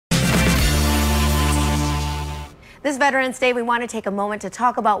This Veterans Day, we want to take a moment to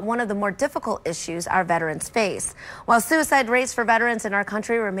talk about one of the more difficult issues our veterans face. While suicide rates for veterans in our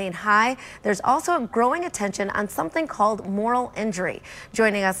country remain high, there's also a growing attention on something called moral injury.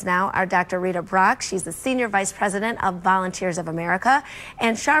 Joining us now are Dr. Rita Brock. She's the Senior Vice President of Volunteers of America,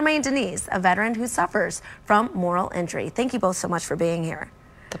 and Charmaine Denise, a veteran who suffers from moral injury. Thank you both so much for being here.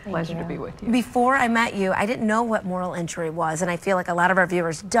 It's a pleasure to be with you. Before I met you, I didn't know what moral injury was, and I feel like a lot of our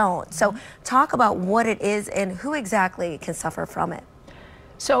viewers don't. So talk about what it is and who exactly can suffer from it.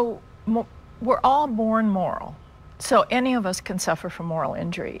 So we're all born moral. So any of us can suffer from moral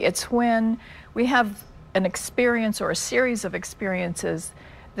injury. It's when we have an experience or a series of experiences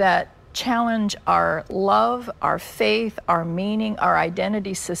that challenge our love, our faith, our meaning, our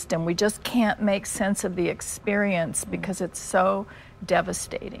identity system. We just can't make sense of the experience because it's so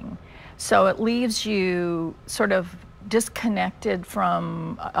devastating. So it leaves you sort of disconnected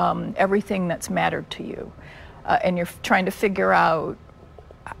from everything that's mattered to you. And you're trying to figure out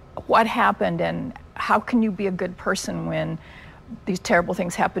what happened and how can you be a good person when these terrible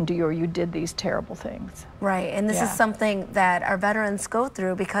things happened to you or you did these terrible things. Right, and this is something that our veterans go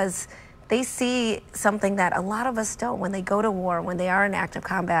through because they see something that a lot of us don't when they go to war, when they are in active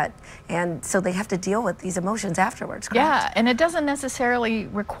combat, and so they have to deal with these emotions afterwards, correct? Yeah, and it doesn't necessarily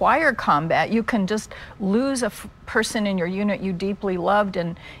require combat. You can just lose a person in your unit you deeply loved,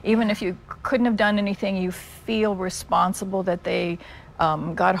 and even if you couldn't have done anything, you feel responsible that they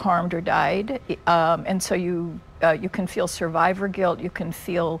got harmed or died, and so you can feel survivor guilt, you can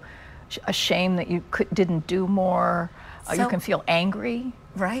feel ashamed that you didn't do more, you can feel angry.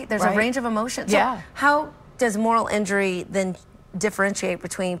 Right, there's a range of emotions. Yeah. So how does moral injury then differentiate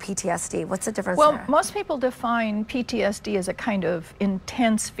between PTSD? What's the difference there? Well, most people define PTSD as a kind of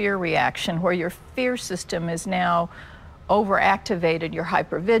intense fear reaction where your fear system is now overactivated, you're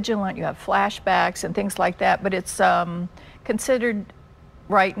hypervigilant, you have flashbacks and things like that, but it's considered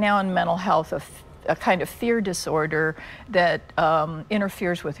right now in mental health a kind of fear disorder that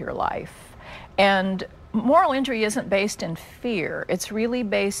interferes with your life. And moral injury isn't based in fear. It's really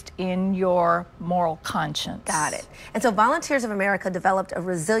based in your moral conscience. Got it. And so Volunteers of America developed a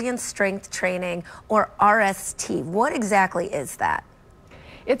resilience strength training, or RST. What exactly is that?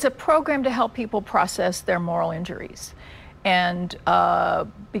 It's a program to help people process their moral injuries. And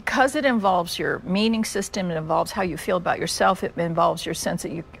because it involves your meaning system, it involves how you feel about yourself, it involves your sense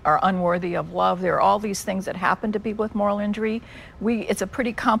that you are unworthy of love. There are all these things that happen to people with moral injury. It's a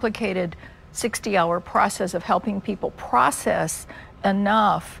pretty complicated 60-hour process of helping people process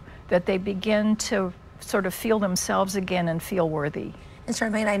enough that they begin to sort of feel themselves again and feel worthy. And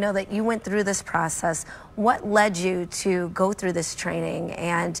Charmaine, I know that you went through this process. What led you to go through this training,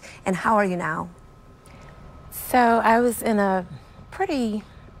 and how are you now? So I was in a pretty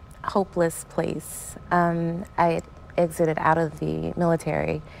hopeless place. I had exited out of the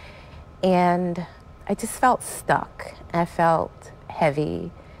military, and I just felt stuck. I felt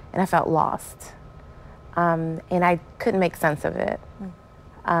heavy, and I felt lost. And I couldn't make sense of it.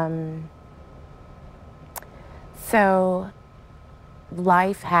 So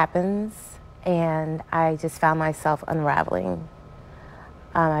life happens, and I just found myself unraveling.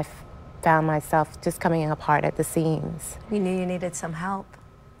 I found myself just coming apart at the seams. You knew you needed some help,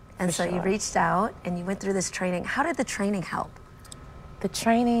 and so you reached out and you went through this training. How did the training help? The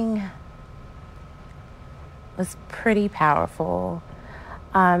training was pretty powerful.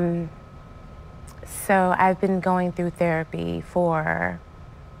 So I've been going through therapy for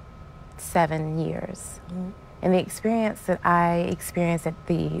 7 years. And the experience that I experienced at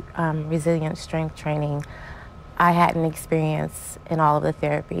the resilience strength training, I hadn't experienced in all of the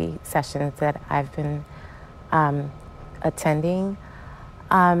therapy sessions that I've been attending.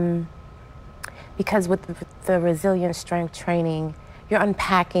 Because with the resilience strength training, you're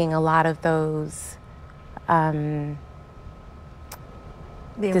unpacking a lot of those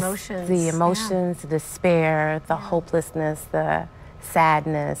the emotions, the despair, the hopelessness, the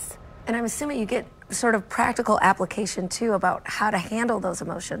sadness. And I'm assuming you get sort of practical application too about how to handle those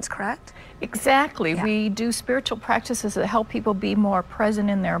emotions, correct? Exactly. Yeah. We do spiritual practices that help people be more present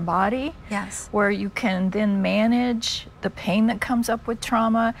in their body. Yes. Where you can then manage the pain that comes up with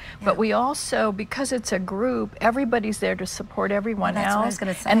trauma. Yeah. But we also, because it's a group, everybody's there to support everyone else. That's what I was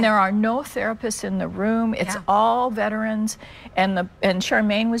going to say. And there are no therapists in the room. It's all veterans. And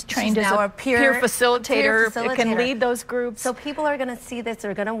Charmaine was trained as a peer facilitator. It can lead those groups. So people are going to see this.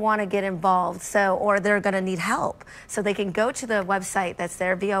 They're going to want to get involved. So or they're going to need help. So they can go to the website that's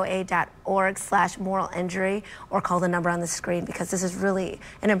there, voa.org/moral injury, or call the number on the screen, because this is really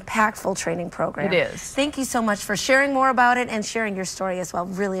an impactful training program. It is. Thank you so much for sharing more about it and sharing your story as well.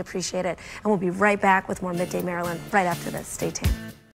 Really appreciate it. And we'll be right back with more Midday Maryland right after this. Stay tuned.